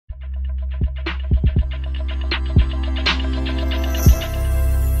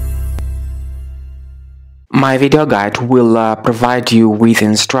My video guide will provide you with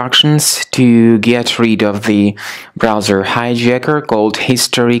instructions to get rid of the browser hijacker called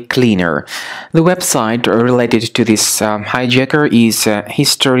History-cleaner. The website related to this hijacker is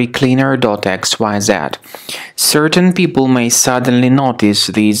History-cleaner.xyz. Certain people may suddenly notice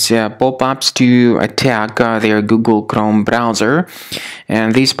these pop-ups to attack their Google Chrome browser,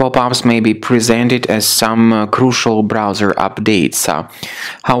 and these pop-ups may be presented as some crucial browser updates.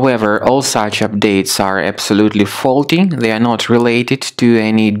 However, all such updates are absolutely faulty. They are not related to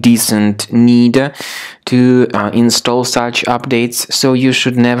any decent need to install such updates, so you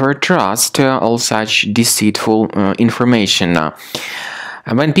should never trust all such deceitful information.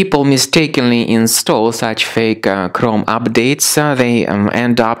 When people mistakenly install such fake Chrome updates, they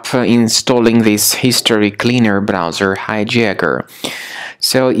end up installing this History-cleaner browser hijacker.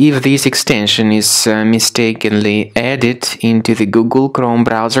 So if this extension is mistakenly added into the Google Chrome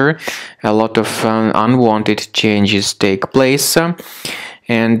browser, a lot of unwanted changes take place.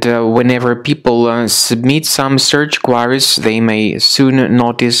 And whenever people submit some search queries, they may soon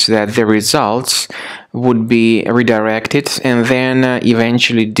notice that the results would be redirected and then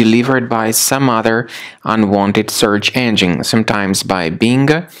eventually delivered by some other unwanted search engine, sometimes by Bing,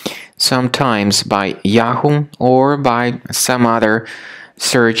 sometimes by Yahoo, or by some other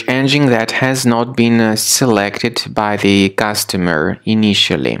search engine that has not been selected by the customer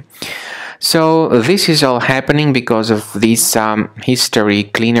initially. So this is all happening because of this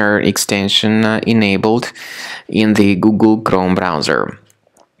History-cleaner extension enabled in the Google Chrome browser.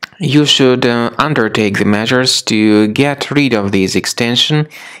 You should undertake the measures to get rid of this extension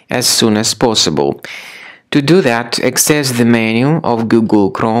as soon as possible. To do that, access the menu of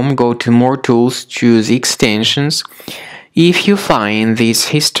Google Chrome, go to More Tools, choose Extensions. If you find this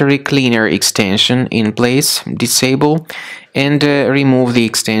History-cleaner extension in place, disable and remove the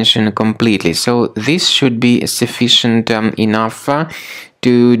extension completely. So this should be sufficient enough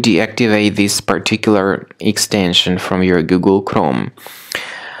to deactivate this particular extension from your Google Chrome.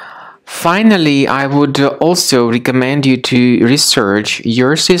 Finally, I would also recommend you to research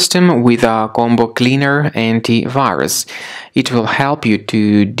your system with a Combo Cleaner antivirus. It will help you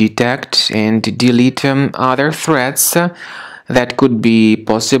to detect and delete other threats that could be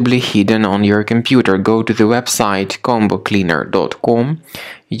possibly hidden on your computer. Go to the website combocleaner.com,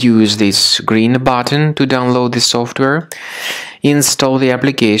 use this green button to download the software, install the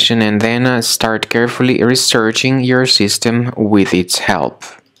application, and then start carefully researching your system with its help.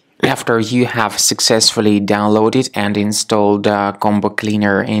 After you have successfully downloaded and installed Combo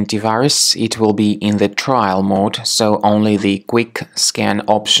Cleaner antivirus, it will be in the trial mode, so only the quick scan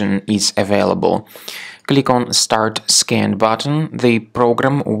option is available. Click on Start Scan button. The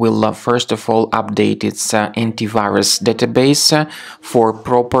program will first of all update its antivirus database for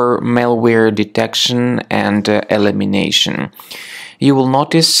proper malware detection and elimination. You will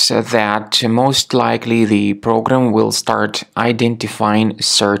notice that most likely the program will start identifying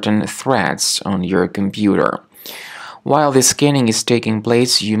certain threats on your computer. While the scanning is taking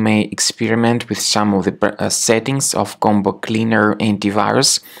place, you may experiment with some of the settings of Combo Cleaner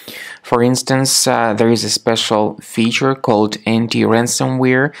antivirus. For instance, there is a special feature called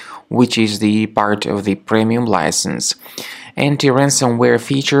anti-ransomware, which is the part of the premium license. Anti-ransomware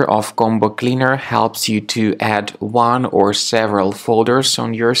feature of Combo Cleaner helps you to add one or several folders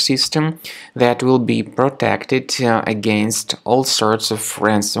on your system that will be protected against all sorts of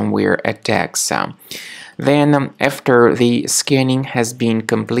ransomware attacks. Then, after the scanning has been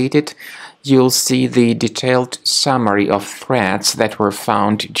completed, you'll see the detailed summary of threats that were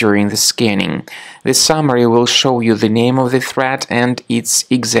found during the scanning. The summary will show you the name of the threat and its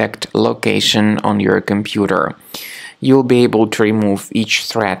exact location on your computer. You'll be able to remove each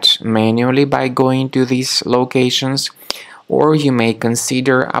threat manually by going to these locations, or you may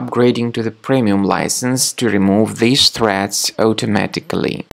consider upgrading to the premium license to remove these threats automatically.